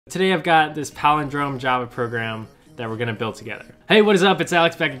Today I've got this Palindrome Java program that we're gonna build together. Hey, what is up? It's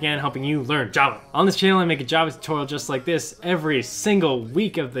Alex back again, helping you learn Java. On this channel, I make a Java tutorial just like this every single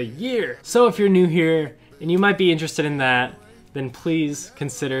week of the year. So if you're new here and you might be interested in that, then please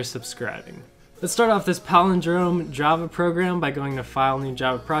consider subscribing. Let's start off this Palindrome Java program by going to File, New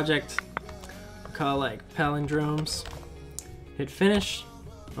Java Project. We'll call it like Palindromes. Hit Finish.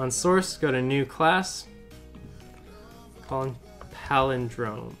 On Source, go to New Class. Call it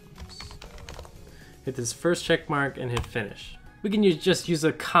Palindromes. Hit this first check mark and hit Finish. We can just use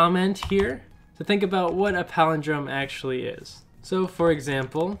a comment here to think about what a palindrome actually is. So for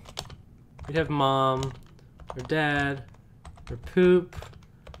example, we'd have mom, or dad, or poop,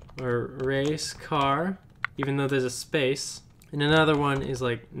 or race, car, even though there's a space. And another one is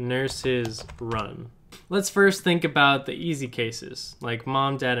like nurses run. Let's first think about the easy cases, like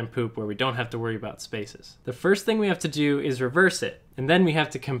mom, dad, and poop, where we don't have to worry about spaces. The first thing we have to do is reverse it, and then we have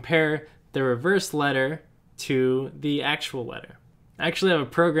to compare the reverse letter to the actual letter. I actually have a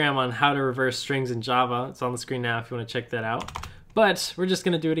program on how to reverse strings in Java. It's on the screen now if you want to check that out. But we're just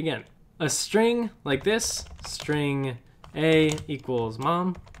going to do it again. A string like this, string A equals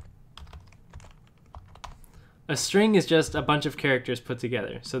mom. A string is just a bunch of characters put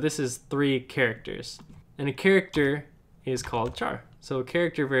together. So this is 3 characters. And a character is called char. So a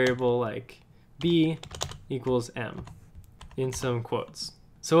character variable like B equals M in some quotes.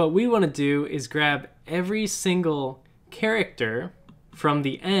 So what we want to do is grab every single character from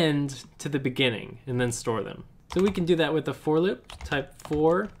the end to the beginning and then store them. So we can do that with a for loop. Type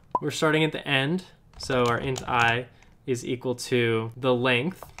for. We're starting at the end. So our int I is equal to the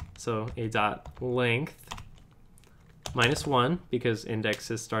length. So a dot length minus 1 because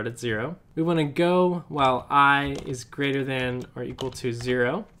indexes start at 0. We want to go while I is greater than or equal to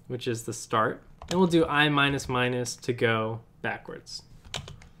 0, which is the start. And we'll do I minus minus to go backwards.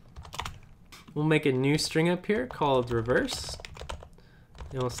 We'll make a new string up here called reverse.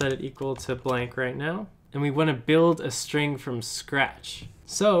 And we'll set it equal to blank right now. And we want to build a string from scratch.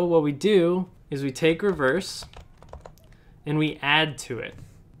 So what we do is we take reverse and we add to it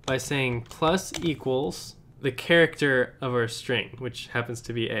by saying plus equals the character of our string, which happens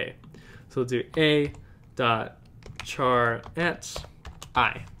to be A. So we'll do A dot char at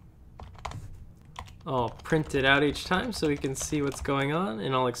I. I'll print it out each time so we can see what's going on,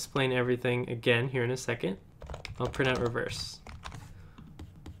 and I'll explain everything again here in a second. I'll print out reverse.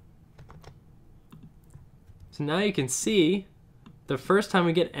 So now you can see the first time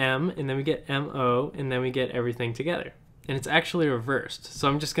we get M, and then we get MO, and then we get everything together. And it's actually reversed. So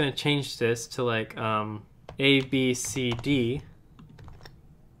I'm just gonna change this to like A, B, C, D.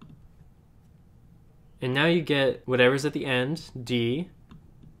 And now you get whatever's at the end, D,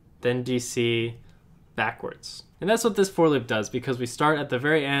 then DC, backwards. And that's what this for loop does, because we start at the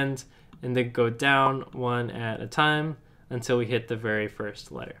very end and then go down one at a time until we hit the very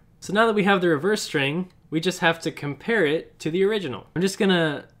first letter. So now that we have the reverse string, we just have to compare it to the original. I'm just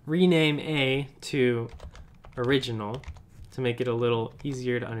gonna rename A to original to make it a little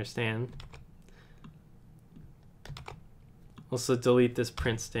easier to understand. Also delete this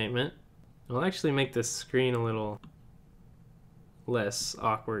print statement. I'll actually make this screen a little less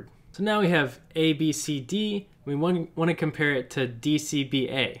awkward. So now we have A, B, C, D. We want to compare it to D, C, B,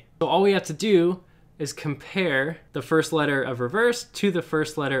 A. So all we have to do is compare the first letter of reverse to the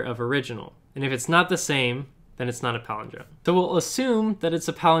first letter of original. And if it's not the same, then it's not a palindrome. So we'll assume that it's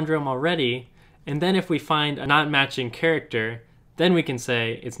a palindrome already, and then if we find a not matching character, then we can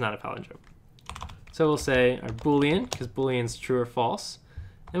say it's not a palindrome. So we'll say our Boolean, because Boolean's true or false.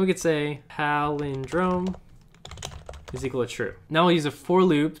 And we could say palindrome is equal to true. Now we'll use a for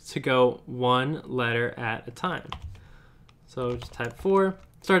loop to go one letter at a time. So just type for.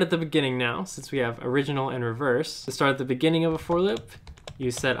 Start at the beginning now, since we have original and reverse. To start at the beginning of a for loop,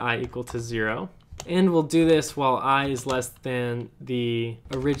 you set I equal to 0. And we'll do this while I is less than the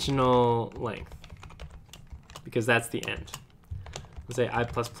original length, because that's the end. We'll say I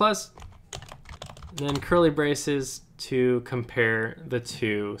plus plus, then curly braces to compare the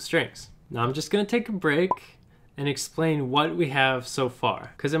two strings. Now I'm just gonna take a break and explain what we have so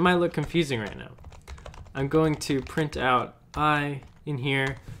far, because it might look confusing right now. I'm going to print out I in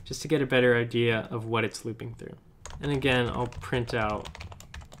here just to get a better idea of what it's looping through. And again, I'll print out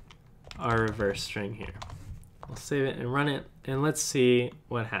our reverse string here. I'll save it and run it, and let's see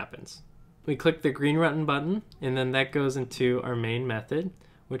what happens. We click the green button, and then that goes into our main method,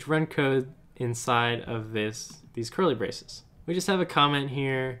 which run code inside of these curly braces. We just have a comment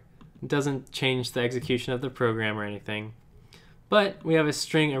here. It doesn't change the execution of the program or anything. But we have a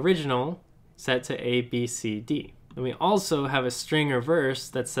string original set to A, B, C, D. And we also have a string reverse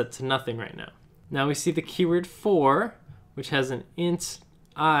that's set to nothing right now. Now we see the keyword for, which has an int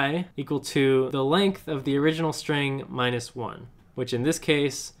I equal to the length of the original string minus 1, which in this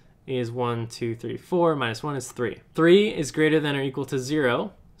case is 1, 2, 3, 4, minus 1 is 3. 3 is greater than or equal to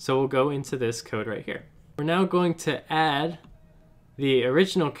 0, so we'll go into this code right here. We're now going to add the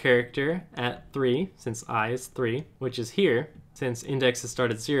original character at 3, since I is 3, which is here. Since index is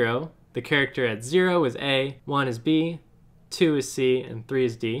started at 0, the character at 0 is A, 1 is B, 2 is C, and 3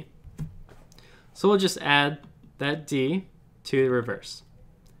 is D. So we'll just add that D to the reverse.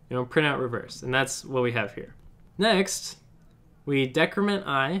 And we'll print out reverse, and that's what we have here. Next, we decrement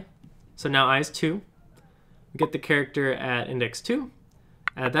I, so now I is 2. We get the character at index 2,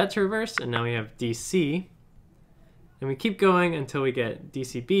 add that to reverse, and now we have DC. And we keep going until we get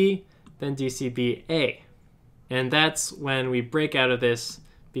DCB, then DCBA. And that's when we break out of this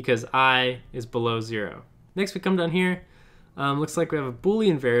because I is below 0. Next we come down here. Looks like we have a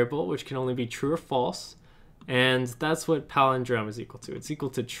Boolean variable, which can only be true or false. And that's what palindrome is equal to. It's equal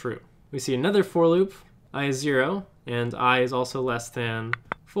to true. We see another for loop. I is 0, and I is also less than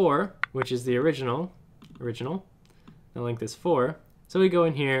 4, which is the original. The length is 4. So we go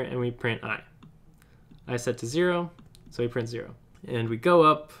in here and we print I. I is set to 0, so we print 0. And we go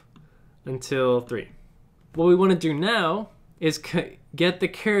up until 3. What we want to do now is get the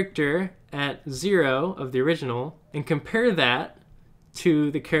character at 0 of the original and compare that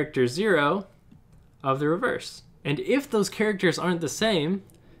to the character 0 of the reverse. And if those characters aren't the same,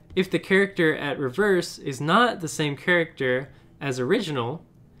 if the character at reverse is not the same character as original,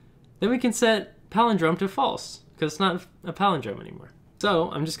 then we can set palindrome to false, because it's not a palindrome anymore.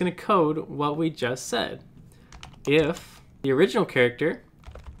 So I'm just going to code what we just said. If the original character,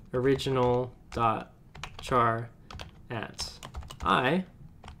 original.char at I,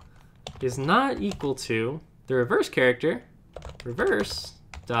 is not equal to the reverse character,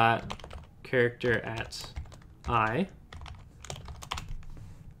 reverse.character at I,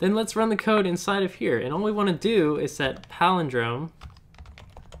 then let's run the code inside of here. And all we want to do is set palindrome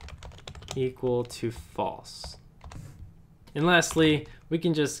equal to false. And lastly, we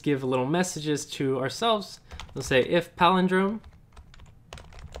can just give little messages to ourselves. We'll say if palindrome's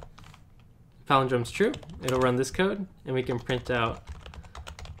true, it'll run this code, and we can print out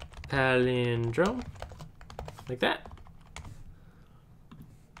palindrome like that.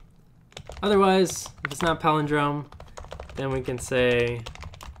 Otherwise, if it's not palindrome, then we can say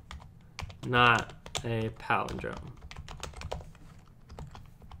not a palindrome.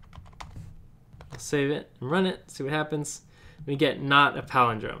 I'll save it and run it, see what happens. We get not a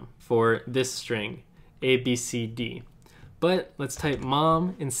palindrome for this string, ABCD. But let's type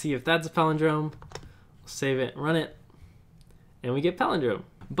mom and see if that's a palindrome. We'll save it, run it, and we get palindrome.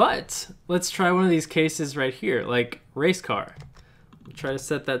 But let's try one of these cases right here, like race car. We'll try to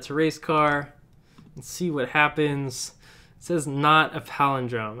set that to race car and see what happens. It says not a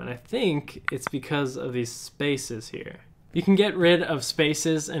palindrome, and I think it's because of these spaces here. You can get rid of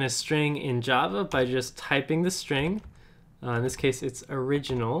spaces in a string in Java by just typing the string. In this case, it's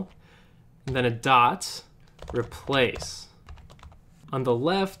original, and then a dot, replace. On the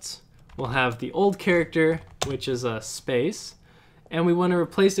left, we'll have the old character, which is a space, and we want to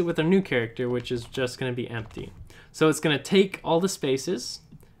replace it with a new character, which is just going to be empty. So it's going to take all the spaces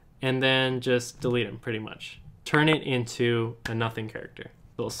and then just delete them pretty much. Turn it into a nothing character.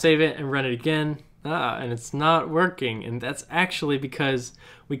 So we'll save it and run it again. And it's not working, and that's actually because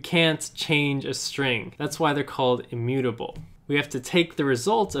we can't change a string. That's why they're called immutable. We have to take the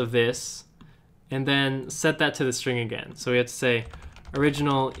result of this and then set that to the string again. So we have to say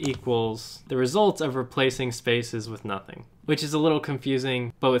original equals the result of replacing spaces with nothing, which is a little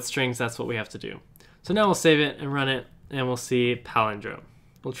confusing, but with strings that's what we have to do. So now we'll save it and run it, and we'll see palindrome.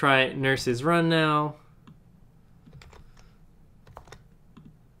 We'll try nurses run now.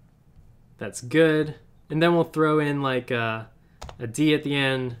 That's good. And then we'll throw in like a D at the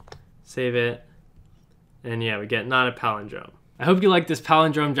end, save it, and yeah, we get not a palindrome. I hope you liked this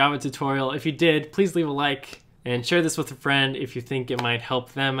palindrome Java tutorial. If you did, please leave a like and share this with a friend if you think it might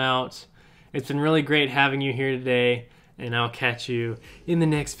help them out. It's been really great having you here today, and I'll catch you in the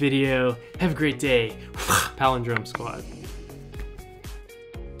next video. Have a great day. Palindrome Squad.